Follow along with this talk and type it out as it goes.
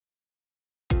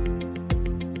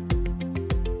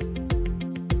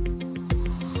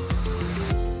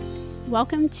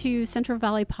Welcome to Central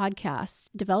Valley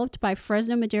Podcast, developed by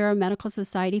Fresno Madero Medical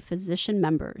Society physician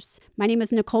members. My name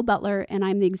is Nicole Butler, and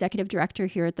I'm the executive director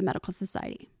here at the Medical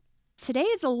Society. Today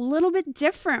is a little bit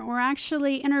different. We're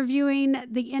actually interviewing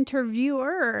the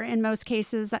interviewer in most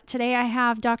cases. Today I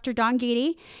have Dr. Don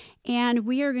Gaede, and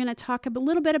we are going to talk a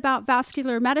little bit about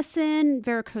vascular medicine,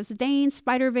 varicose veins,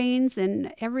 spider veins,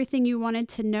 and everything you wanted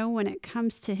to know when it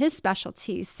comes to his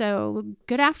specialty. So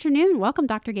good afternoon. Welcome,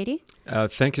 Dr. Gaede.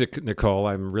 Thank you, Nicole.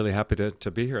 I'm really happy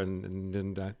to be here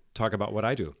and talk about what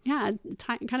I do. Yeah,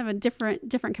 kind of a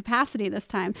different capacity this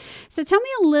time. So tell me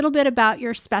a little bit about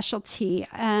your specialty.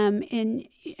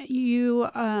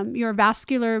 You're a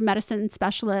vascular medicine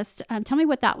specialist. Tell me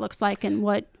what that looks like and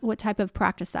what type of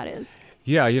practice that is.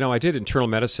 Yeah, I did internal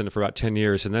medicine for about 10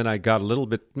 years, and then I got a little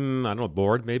bit,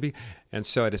 bored maybe, and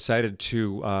so I decided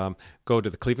to go to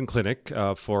the Cleveland Clinic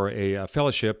for a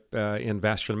fellowship in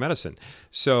vascular medicine.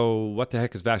 So what the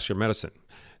heck is vascular medicine?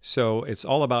 So it's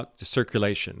all about the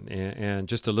circulation, and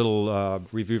just a little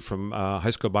review from high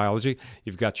school biology.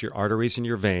 You've got your arteries and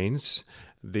your veins.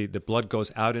 The blood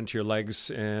goes out into your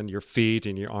legs and your feet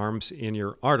and your arms in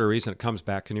your arteries, and it comes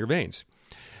back in your veins.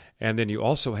 And then you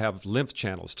also have lymph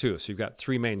channels too. So you've got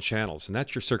three main channels, and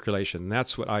that's your circulation. And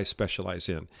that's what I specialize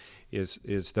in,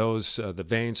 is those the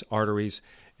veins, arteries,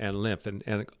 and lymph.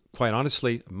 And quite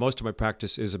honestly, most of my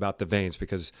practice is about the veins,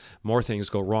 because more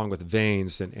things go wrong with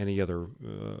veins than any other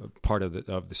part of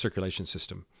the circulation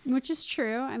system. Which is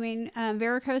true. I mean,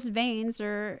 varicose veins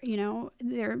are,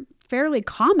 they're fairly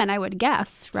common, I would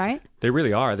guess, right? They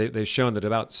really are. They've shown that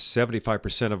about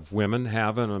 75% of women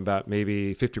have them, and about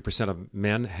maybe 50% of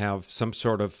men have some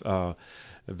sort of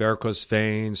varicose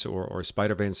veins or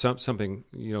spider veins, something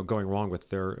going wrong with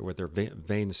their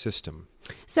vein system.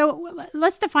 So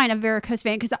let's define a varicose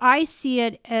vein, because I see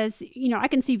it as, I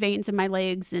can see veins in my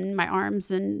legs and my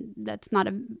arms, and that's not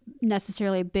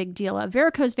necessarily a big deal. A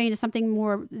varicose vein is something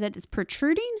more that is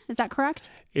protruding. Is that correct?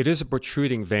 It is a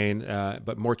protruding vein,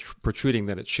 but more protruding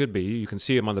than it should be. You can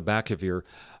see them on the back of your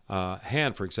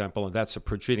hand, for example, and that's a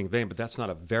protruding vein, but that's not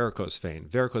a varicose vein.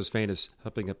 Varicose vein is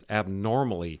something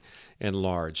abnormally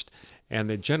enlarged, and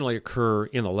they generally occur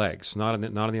in the legs, not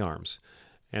in the arms.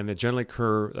 And they generally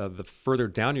occur the further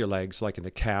down your legs, like in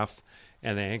the calf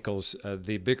and the ankles,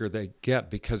 the bigger they get,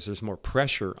 because there's more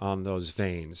pressure on those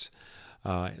veins.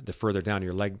 The further down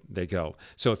your leg they go.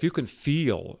 So if you can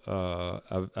feel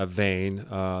a vein,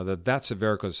 that's a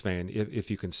varicose vein. If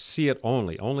you can see it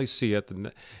only see it,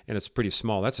 and it's pretty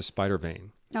small, that's a spider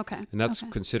vein. Okay. And that's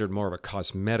considered more of a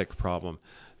cosmetic problem.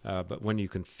 But when you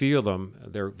can feel them,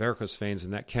 they're varicose veins,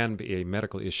 and that can be a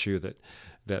medical issue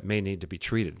that may need to be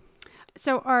treated.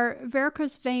 So are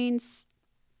varicose veins,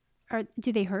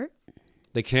 do they hurt?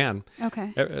 They can.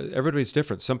 Okay. Everybody's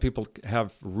different. Some people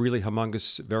have really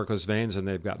humongous varicose veins and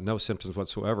they've got no symptoms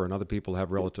whatsoever, and other people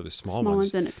have relatively small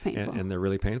ones and it's painful. And they're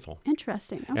really painful.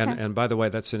 Interesting. Okay. And by the way,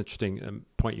 that's an interesting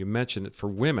point you mentioned. For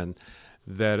women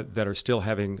that are still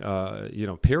having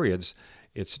periods,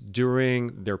 it's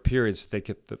during their periods that they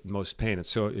get the most pain. And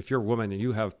so if you're a woman and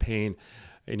you have pain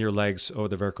in your legs or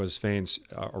the varicose veins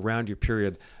around your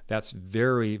period, that's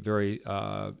very, very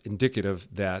indicative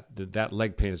that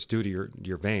leg pain is due to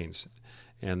your veins,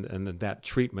 and that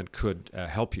treatment could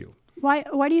help you. Why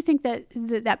do you think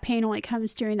that pain only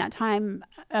comes during that time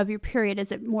of your period?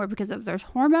 Is it more because of there's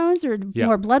hormones, or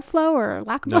more blood flow, or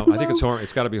lack of blood flow? No, I think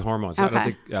it's got to be hormones. Okay. I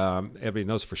don't think everybody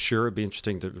knows for sure. It'd be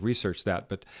interesting to research that,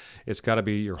 but it's got to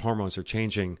be your hormones are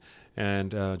changing.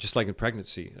 And just like in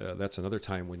pregnancy, that's another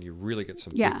time when you really get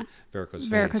some big varicose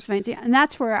veins. Yeah. And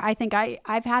that's where I think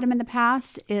I've had them in the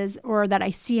past, or that I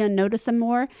see and notice them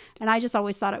more. And I just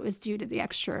always thought it was due to the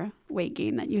extra weight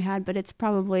gain that you had, but it's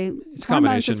probably it's a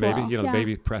combination, as well. Maybe, the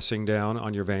baby pressing down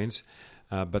on your veins,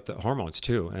 but the hormones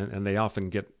too. And they often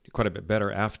get quite a bit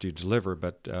better after you deliver,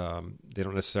 but they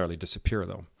don't necessarily disappear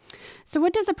though. So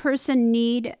what does a person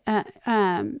need?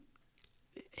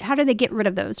 How do they get rid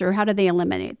of those, or how do they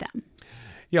eliminate them?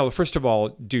 Yeah, well, first of all,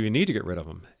 do you need to get rid of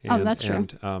them? That's true.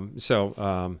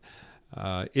 And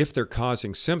if they're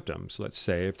causing symptoms, let's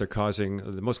say, if they're causing,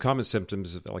 the most common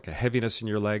symptoms is like a heaviness in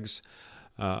your legs,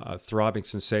 a throbbing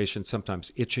sensation,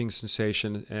 sometimes itching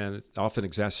sensation, and it's often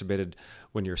exacerbated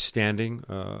when you're standing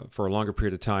for a longer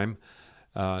period of time.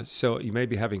 So you may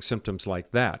be having symptoms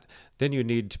like that. Then you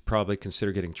need to probably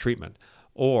consider getting treatment.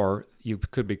 Or they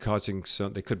could be causing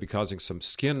some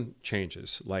skin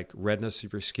changes, like redness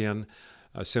of your skin.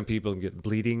 Some people can get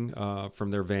bleeding from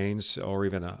their veins, or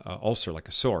even an ulcer, like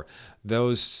a sore.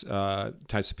 Those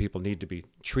types of people need to be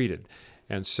treated.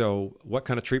 And so what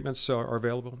kind of treatments are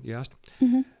available, you asked?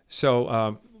 Mm-hmm.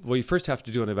 So you first have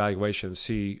to do an evaluation and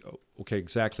see okay,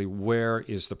 exactly where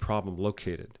is the problem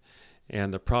located?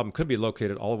 And the problem could be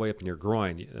located all the way up in your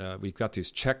groin. We've got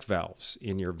these check valves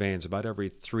in your veins about every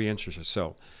 3 inches or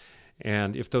so.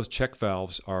 And if those check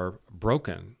valves are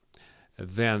broken,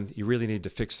 then you really need to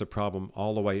fix the problem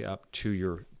all the way up to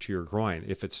your groin.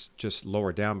 If it's just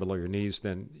lower down below your knees,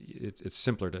 then it's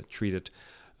simpler to treat it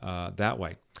that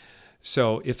way.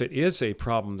 So if it is a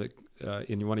problem that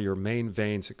in one of your main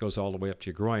veins that goes all the way up to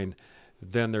your groin,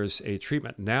 then there's a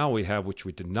treatment now we have, which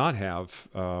we did not have,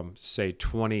 say,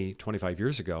 20, 25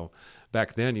 years ago.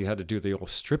 Back then, you had to do the old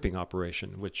stripping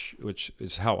operation, which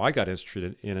is how I got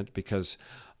interested in it, because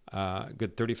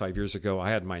good 35 years ago,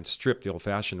 I had mine stripped the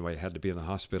old-fashioned way. I had to be in the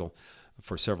hospital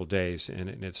for several days, and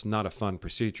it's not a fun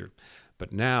procedure.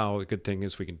 But now, a good thing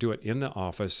is we can do it in the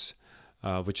office,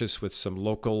 which is with some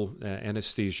local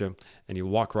anesthesia, and you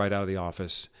walk right out of the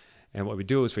office. And what we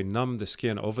do is we numb the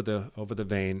skin over the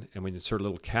vein, and we insert a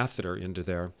little catheter into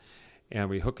there, and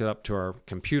we hook it up to our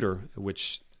computer,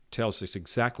 which tells us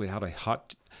exactly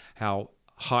how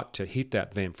hot to heat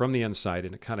that vein from the inside,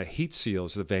 and it kind of heat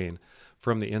seals the vein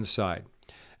from the inside.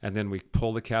 And then we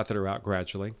pull the catheter out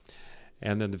gradually,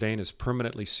 and then the vein is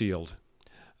permanently sealed.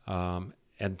 And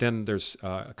then there's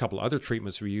a couple other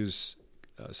treatments we use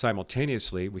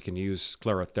simultaneously. We can use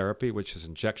sclerotherapy, which is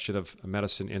injection of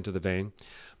medicine into the vein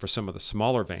for some of the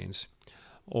smaller veins.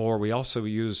 Or we also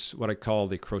use what I call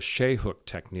the crochet hook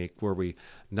technique, where we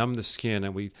numb the skin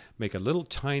and we make a little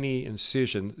tiny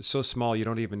incision, so small you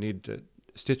don't even need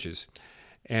stitches.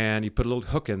 And you put a little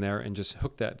hook in there and just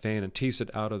hook that vein and tease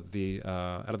it out of the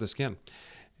skin.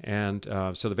 And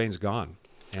so the vein's gone.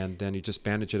 And then you just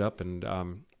bandage it up, and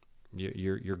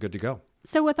you're good to go.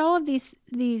 So with all of these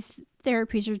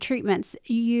therapies or treatments,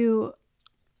 you're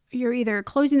either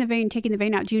closing the vein, taking the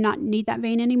vein out. Do you not need that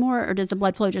vein anymore, or does the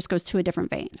blood flow just goes to a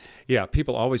different vein? Yeah,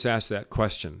 people always ask that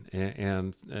question,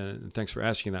 and thanks for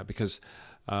asking that, because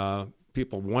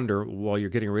people wonder, well, you're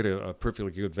getting rid of a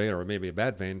perfectly good vein or maybe a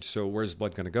bad vein, so where's the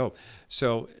blood going to go?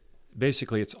 So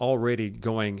basically, it's already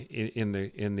going in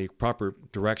the proper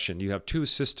direction. You have two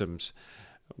systems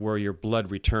where your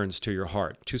blood returns to your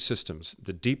heart. Two systems,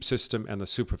 the deep system and the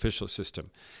superficial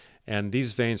system. And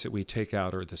these veins that we take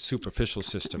out are the superficial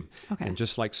system. Okay. And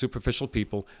just like superficial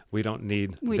people, we don't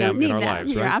need them in our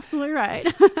lives, right? You're absolutely right.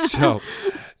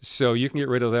 So you can get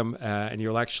rid of them, and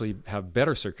you'll actually have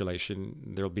better circulation.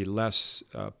 There'll be less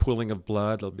pooling of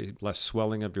blood. There'll be less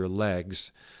swelling of your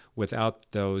legs without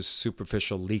those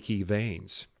superficial leaky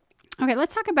veins. Okay,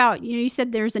 let's talk about, you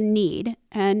said there's a need,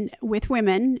 and with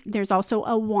women, there's also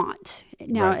a want.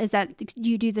 Now, right. Is that, do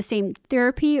you do the same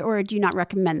therapy, or do you not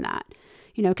recommend that?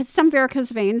 Because some varicose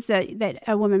veins that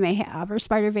a woman may have, or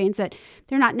spider veins, that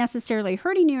they're not necessarily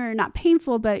hurting you or not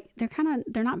painful, but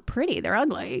they're not pretty. They're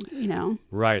ugly,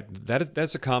 Right.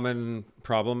 That's a common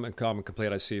problem and common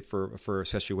complaint I see for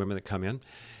especially women that come in.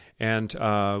 And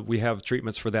we have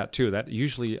treatments for that too. That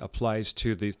usually applies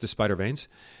to the spider veins.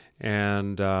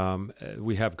 And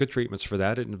we have good treatments for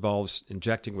that. It involves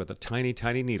injecting with a tiny,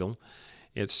 tiny needle.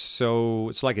 It's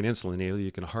like an insulin needle.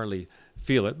 You can hardly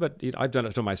feel it, but I've done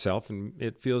it to myself, and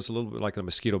it feels a little bit like a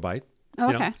mosquito bite.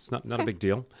 Okay. It's not a big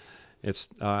deal. It's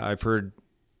I've heard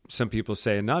some people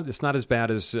say it's not as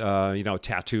bad as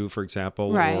tattoo, for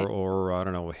example, right. or I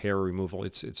don't know, hair removal.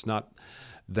 It's not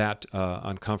that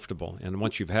uncomfortable. And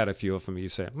once you've had a few of them, you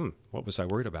say, what was I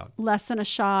worried about? Less than a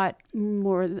shot,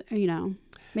 more,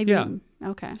 maybe. Yeah.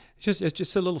 Okay. It's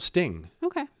just a little sting.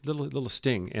 Okay. Little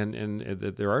sting. And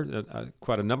there are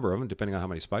quite a number of them, depending on how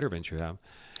many spider veins you have.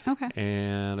 Okay.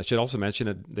 And I should also mention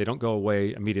that they don't go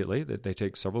away immediately. That they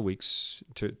take several weeks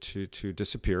to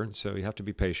disappear. And so you have to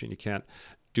be patient. You can't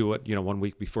do it, 1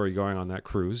 week before you're going on that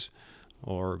cruise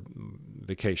or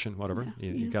vacation, whatever.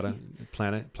 Yeah. You got to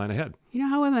plan ahead. You know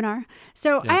how women are.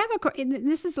 So yeah. I have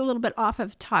this is a little bit off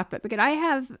of topic, but I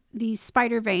have these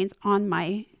spider veins on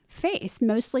my face,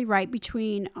 mostly right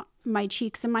between my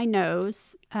cheeks and my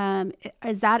nose.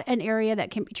 Is that an area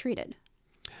that can be treated?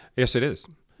 Yes, it is.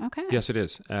 Okay. Yes, it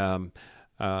is.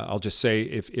 I'll just say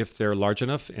if they're large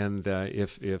enough, and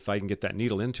if I can get that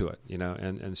needle into it,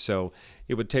 and so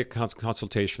it would take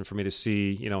consultation for me to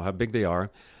see, how big they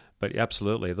are. But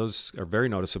absolutely, those are very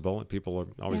noticeable, and people are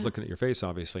always looking at your face,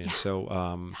 obviously, and so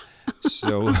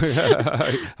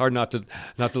hard not to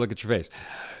look at your face.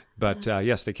 But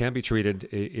yes, they can be treated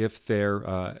if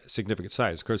they're significant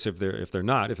size. Of course, if they're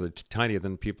tiny,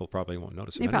 then people probably won't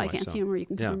notice them. They probably can't see them, or you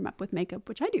can cover them up with makeup,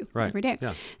 which I do every day.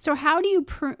 Yeah. So how do you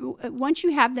once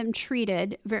you have them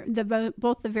treated,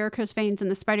 both the varicose veins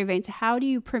and the spider veins, how do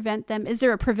you prevent them? Is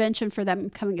there a prevention for them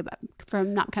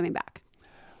from not coming back?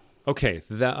 Okay,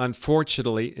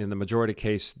 unfortunately, in the majority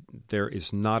case, there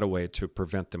is not a way to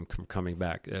prevent them from coming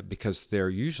back because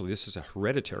this is a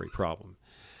hereditary problem.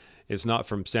 It's not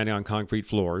from standing on concrete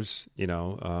floors,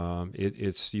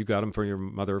 it's you got them from your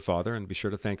mother or father, and be sure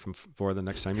to thank them for the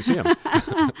next time you see them.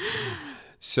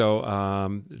 So,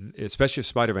 especially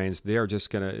spider veins, they are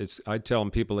just I tell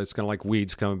people it's kind of like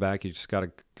weeds coming back. You just got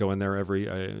to go in there every,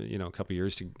 couple of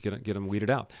years to get them weeded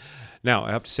out. Now,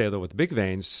 I have to say, though, with big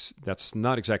veins, that's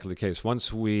not exactly the case.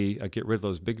 Once we get rid of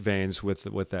those big veins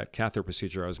with that catheter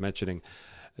procedure I was mentioning,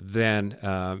 then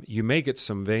you may get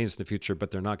some veins in the future,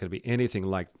 but they're not going to be anything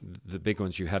like the big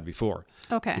ones you had before.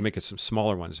 Okay. You may get some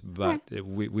smaller ones, but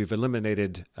we've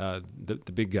eliminated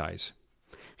the big guys.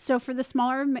 So for the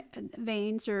smaller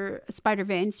veins or spider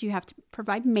veins, you have to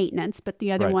provide maintenance, but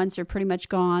the other ones are pretty much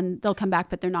gone. They'll come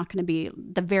back, but they're not going to be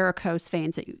the varicose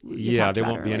veins that you talked they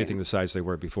about won't be anything the size they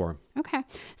were before. Okay.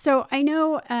 So I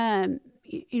know, a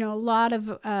lot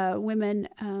of women,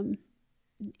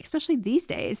 especially these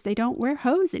days, they don't wear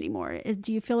hose anymore.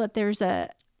 Do you feel that there's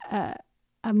a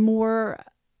more,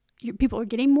 people are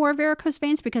getting more varicose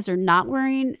veins because they're not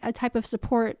wearing a type of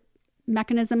support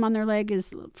mechanism on their leg,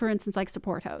 is, for instance, like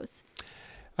support hose?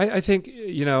 I think,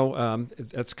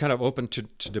 that's kind of open to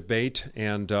debate.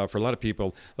 And for a lot of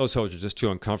people, those hoses are just too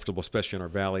uncomfortable, especially in our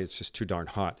valley. It's just too darn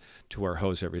hot to wear a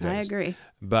hose every day. I agree.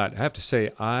 But I have to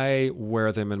say, I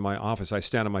wear them in my office. I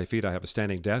stand on my feet. I have a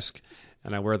standing desk,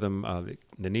 and I wear them,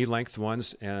 the knee-length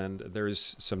ones. And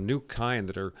there's some new kind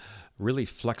that are really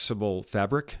flexible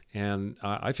fabric, and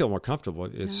I feel more comfortable.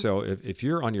 Yeah. So if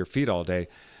you're on your feet all day,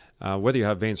 whether you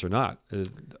have veins or not,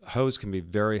 hose can be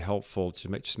very helpful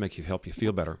to help you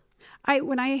feel better.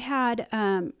 When I had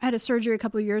a surgery a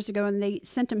couple of years ago, and they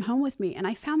sent him home with me, and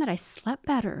I found that I slept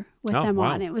better with them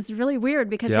on. It was really weird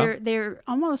because they're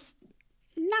almost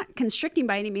not constricting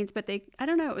by any means, but I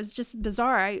don't know, it was just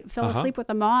bizarre. I fell asleep with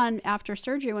them on after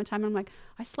surgery one time, and I'm like,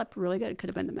 I slept really good. It could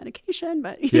have been the medication,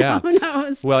 but who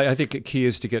knows? Well, I think the key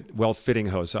is to get well-fitting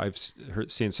hose. I've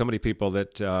seen so many people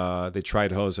that they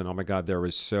tried hose, and oh my God, they were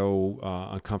so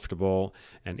uncomfortable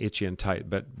and itchy and tight.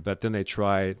 But then they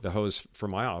try the hose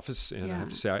from my office, and I have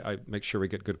to say, I make sure we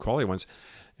get good quality ones.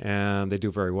 And they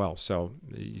do very well. So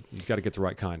you've got to get the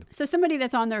right kind. So somebody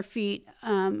that's on their feet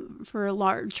for a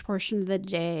large portion of the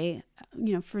day,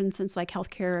 for instance, like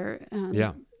healthcare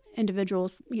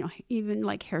individuals, even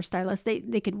like hairstylists,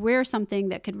 they could wear something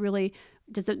that could really,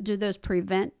 do those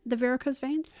prevent the varicose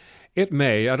veins? It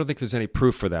may. I don't think there's any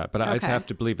proof for that, but I have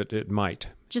to believe it might.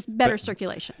 Just better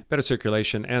circulation. Better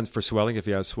circulation, and for swelling, if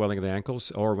you have swelling of the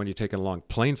ankles, or when you take a long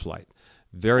plane flight.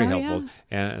 Very helpful.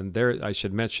 Yeah. And there, I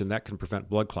should mention, that can prevent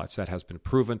blood clots. That has been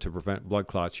proven to prevent blood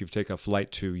clots. You take a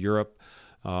flight to Europe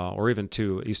or even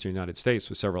to Eastern United States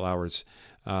for several hours.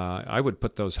 I would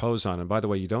put those hose on. And by the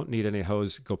way, you don't need any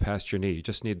hose go past your knee. You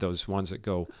just need those ones that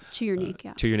go to your knee.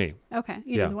 To your knee. Okay.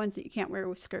 The ones that you can't wear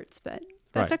with skirts, but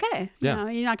that's okay. You're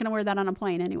not going to wear that on a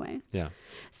plane anyway. Yeah.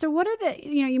 So what are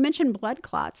you mentioned blood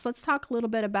clots. Let's talk a little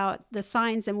bit about the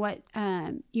signs and what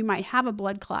you might have a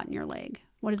blood clot in your leg.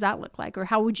 What does that look like, or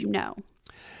how would you know?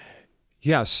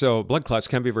 Yeah, so blood clots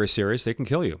can be very serious. They can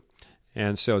kill you.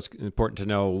 And so it's important to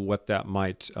know what that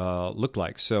might look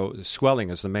like. So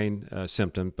swelling is the main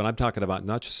symptom, but I'm talking about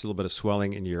not just a little bit of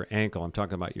swelling in your ankle. I'm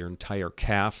talking about your entire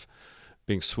calf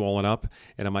being swollen up,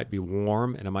 and it might be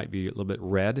warm, and it might be a little bit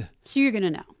red. So you're going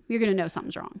to know. You're going to know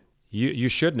something's wrong. You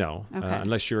should know,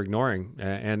 unless you're ignoring,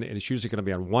 and it's usually going to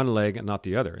be on one leg and not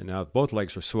the other. And now if both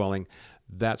legs are swelling,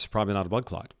 that's probably not a blood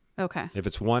clot. Okay.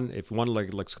 If one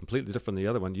leg looks completely different than the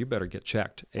other one, you better get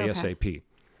checked ASAP.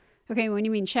 Okay, when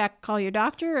you mean check, call your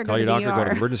doctor or call your doctor, go to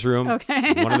the emergency room.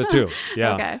 Okay. One of the two.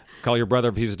 Yeah. Okay. Call your brother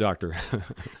if he's a doctor.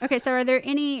 Okay, so are there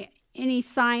any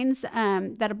signs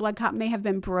that a blood clot may have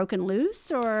been broken loose,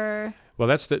 or? Well,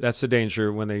 that's the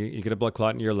danger when you get a blood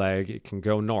clot in your leg. It can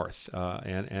go north,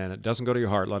 and it doesn't go to your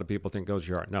heart. A lot of people think it goes to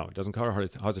your heart. No, it doesn't cause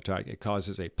a heart attack. It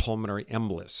causes a pulmonary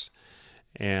embolus.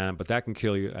 But that can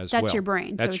kill you as well. That's your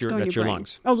brain. That's your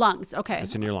lungs. Oh, lungs. Okay.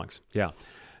 That's in your lungs. Yeah.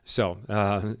 So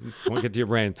won't get to your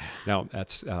brain. Now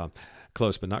that's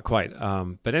close, but not quite.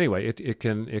 But anyway, it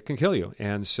can kill you.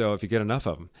 And so if you get enough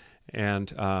of them,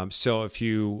 and so if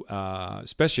you,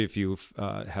 especially if you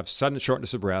have sudden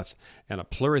shortness of breath and a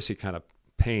pleurisy kind of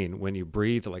pain when you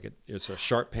breathe, like it's a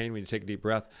sharp pain when you take a deep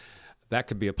breath, that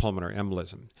could be a pulmonary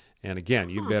embolism. And again,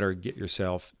 you better get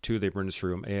yourself to the emergency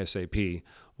room ASAP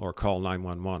or call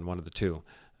 911, one of the two.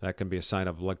 That can be a sign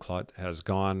of blood clot has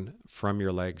gone from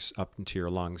your legs up into your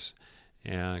lungs,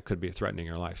 and it could be threatening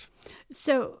your life.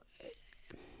 So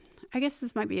I guess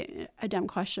this might be a dumb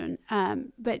question,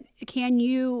 but can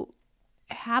you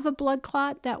have a blood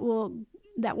clot that will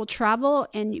that will travel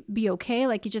and be okay?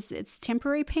 Like it's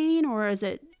temporary pain, or is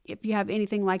it, if you have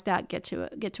anything like that, get to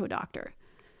a doctor?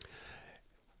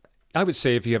 I would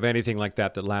say if you have anything like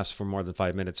that lasts for more than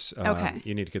 5 minutes, Okay.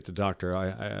 you need to get the doctor.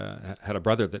 I had a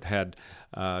brother that had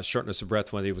shortness of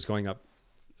breath when he was going up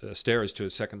stairs to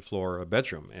his second floor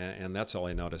bedroom, and that's all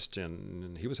he noticed.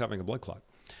 And he was having a blood clot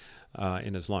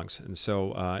in his lungs. And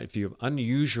so if you have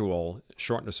unusual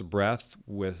shortness of breath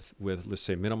with let's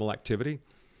say, minimal activity,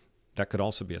 that could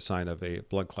also be a sign of a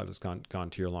blood clot that's gone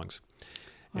to your lungs.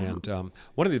 Wow. And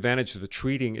one of the advantages of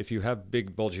treating, if you have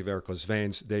big bulgy varicose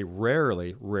veins, they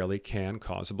rarely can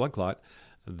cause a blood clot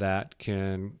that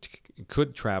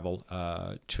could travel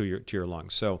to your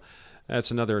lungs. So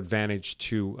that's another advantage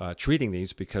to treating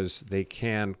these, because they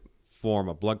can form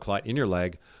a blood clot in your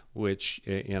leg, which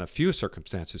in a few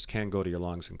circumstances can go to your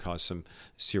lungs and cause some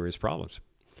serious problems.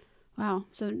 Wow.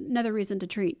 So another reason to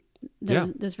treat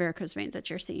those varicose veins that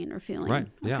you're seeing or feeling. Right.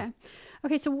 Okay. Yeah.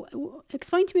 Okay. So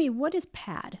explain to me, what is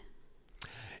PAD?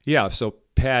 Yeah. So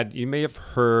PAD, you may have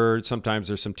heard, sometimes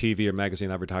there's some TV or magazine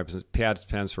advertisements. PAD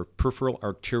stands for peripheral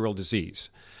arterial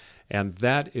disease. And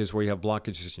that is where you have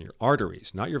blockages in your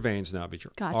arteries, not your veins now, but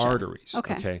your arteries.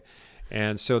 Okay.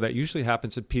 And so that usually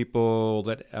happens in people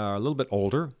that are a little bit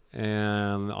older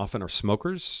and often are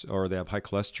smokers, or they have high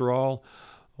cholesterol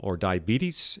or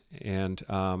diabetes. And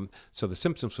so the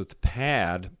symptoms with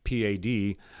PAD,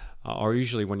 P-A-D, are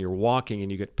usually when you're walking and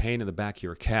you get pain in the back of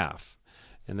your calf.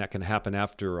 And that can happen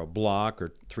after a block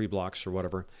or 3 blocks or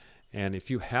whatever. And if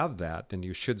you have that, then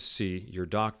you should see your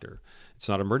doctor. It's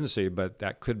not an emergency, but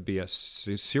that could be a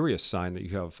serious sign that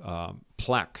you have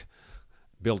plaque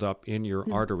build up in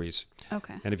your arteries.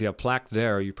 Okay. And if you have plaque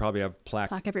there, you probably have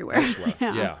plaque everywhere. elsewhere.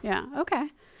 Yeah. Okay.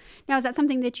 Now, is that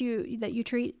something that you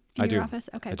treat in your office?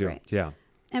 Okay, I do. Great. Yeah.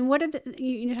 And what are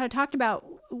you had talked about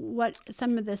what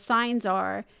some of the signs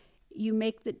are.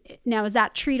 Now, is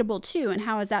that treatable too? And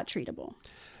how is that treatable?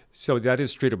 So that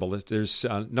is treatable. There's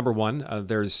number one.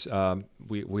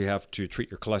 We have to treat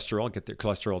your cholesterol, get the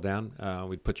cholesterol down.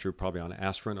 We'd put you probably on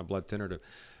aspirin, a blood thinner,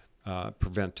 to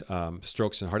prevent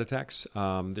strokes and heart attacks.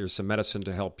 There's some medicine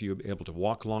to help you be able to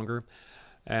walk longer,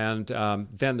 and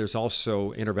then there's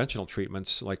also interventional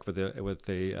treatments, like with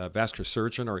a vascular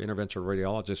surgeon or interventional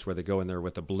radiologist, where they go in there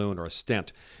with a balloon or a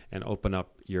stent and open up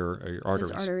your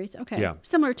arteries. Those arteries. Okay. Yeah.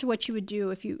 Similar to what you would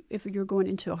do if you're going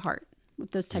into a heart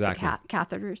with those type of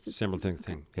catheters. Similar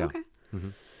thing. Yeah. Okay. Mm-hmm.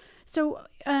 So,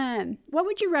 what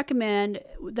would you recommend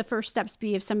the first steps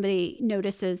be if somebody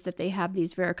notices that they have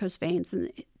these varicose veins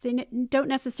and they don't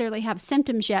necessarily have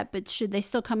symptoms yet, but should they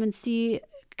still come and see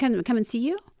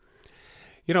you?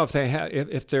 You know,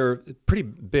 if they're pretty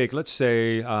big, let's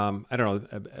say,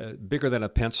 bigger than a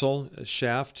pencil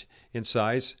shaft in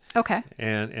size. Okay.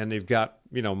 And they've got,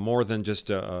 more than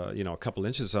just, a couple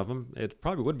inches of them, it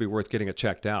probably would be worth getting it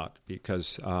checked out,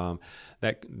 because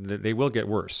that they will get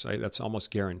worse. That's almost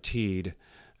guaranteed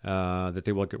that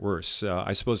they will get worse.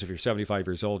 I suppose if you're 75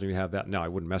 years old and you have that, no, I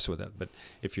wouldn't mess with it. But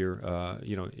if you're,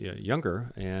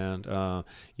 younger and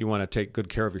you want to take good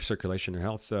care of your circulation, your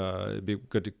health, it'd be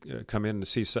good to come in to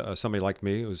see somebody like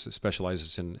me who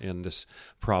specializes in this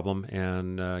problem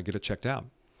and get it checked out.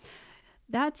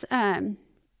 That's,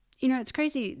 it's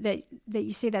crazy that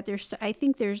you say that.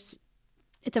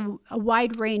 It's a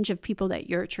wide range of people that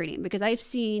you're treating, because I've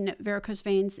seen varicose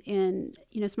veins in,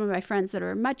 some of my friends that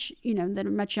are much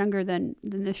younger than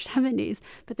their 70s,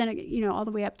 but then, all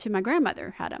the way up to my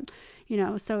grandmother had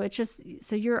them, so it's just,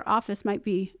 so your office might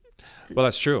be. Well,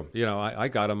 that's true. I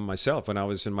got them myself when I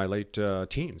was in my late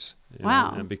teens.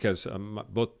 Wow. And because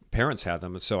both parents had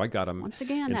them, so I got them once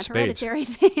again, in that spades. Hereditary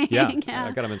thing. Yeah,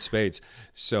 I got them in spades.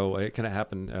 So it kind of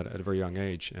happened at a very young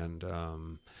age, and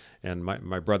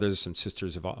my brothers and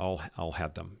sisters have all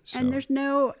had them. So. And there's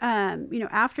no,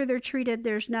 after they're treated,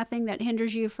 there's nothing that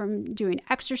hinders you from doing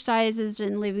exercises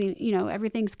and living,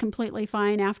 everything's completely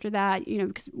fine after that,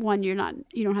 because one, you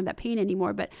don't have that pain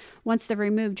anymore, but once they're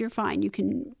removed, you're fine. You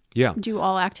can do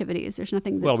all activities. There's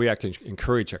nothing that's... Well, we actually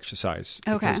encourage exercise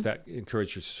because Okay. that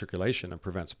encourages circulation and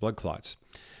prevents blood clots.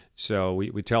 So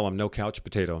we tell them no couch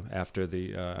potato after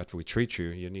we treat you.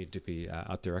 You need to be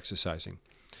out there exercising.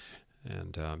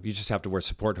 And you just have to wear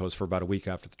support hose for about a week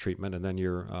after the treatment, and then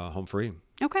you're home free.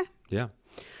 Okay. Yeah.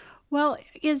 Well,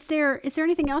 is there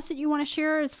anything else that you want to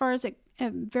share as far as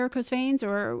varicose veins,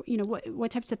 or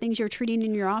what types of things you're treating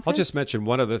in your office? I'll just mention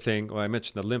one other thing. Well, I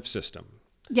mentioned the lymph system.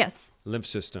 Yes. Lymph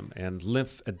system and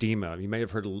lymphedema. You may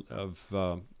have heard of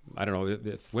I don't know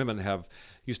if women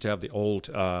used to have the old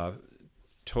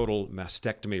total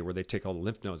mastectomy, where they take all the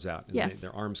lymph nodes out and Yes.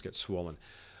 their arms get swollen.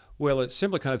 Well, a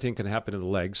similar kind of thing can happen in the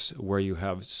legs, where you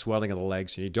have swelling of the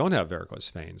legs and you don't have varicose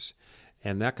veins.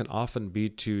 and that can often be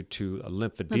due to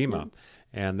lymphedema.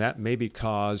 And that may be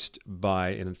caused by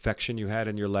an infection you had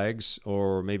in your legs,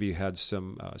 or maybe you had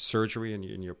some surgery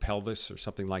in your pelvis or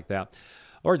something like that,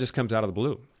 or it just comes out of the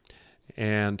blue.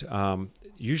 And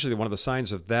usually one of the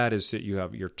signs of that is that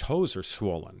your toes are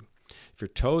swollen. If your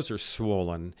toes are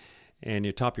swollen and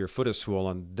your top of your foot is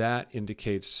swollen, that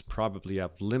indicates probably you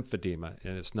have lymphedema,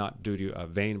 and it's not due to a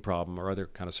vein problem or other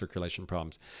kind of circulation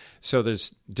problems. So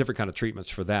there's different kind of treatments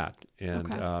for that.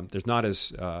 And there's not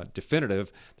as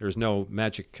definitive. There's no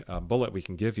magic bullet we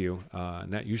can give you,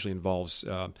 and that usually involves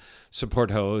support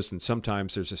hose, and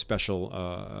sometimes there's a special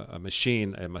a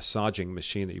massaging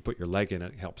machine that you put your leg in.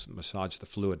 It helps massage the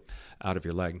fluid out of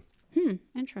your leg.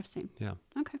 Interesting. Yeah.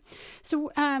 Okay.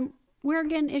 So where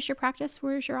again is your practice?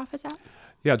 Where is your office at?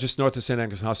 Yeah, just north of St.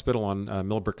 Agnes Hospital on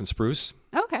Millbrook and Spruce.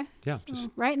 Okay. Yeah. So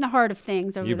just right in the heart of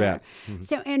things over there. You bet. Mm-hmm.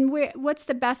 So, and what's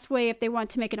the best way if they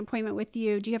want to make an appointment with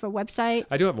you? Do you have a website?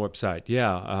 I do have a website,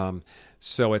 yeah.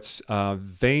 So it's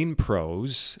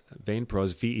VeinPros,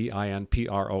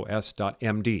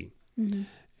 VeinPros.MD. Mm-hmm.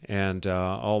 And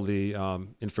all the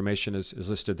information is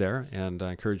listed there, and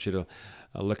I encourage you to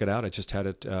look it out. I just had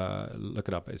it look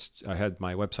it up. I had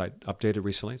my website updated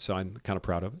recently, so I'm kind of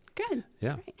proud of it. Good.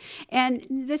 Yeah. Right. And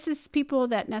this is people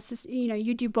that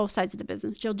you do both sides of the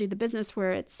business. You'll do the business where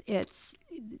it's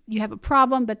you have a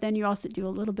problem, but then you also do a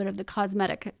little bit of the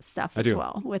cosmetic stuff as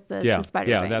well with the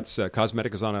spider veins. That's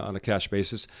cosmetic is on a cash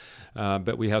basis,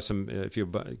 but we have some. If you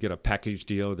get a package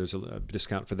deal, there's a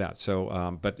discount for that.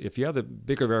 So, but if you have the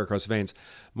bigger varicose veins,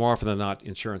 more often than not,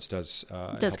 insurance does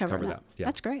cover that. Yeah.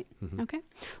 That's great. Mm-hmm. Okay.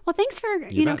 Well, thanks for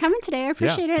coming today. I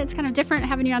appreciate it. It's kind of different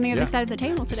having you on the other side of the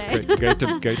table today. It's great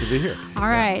to be here. All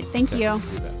right. Thank you. You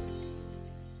bet.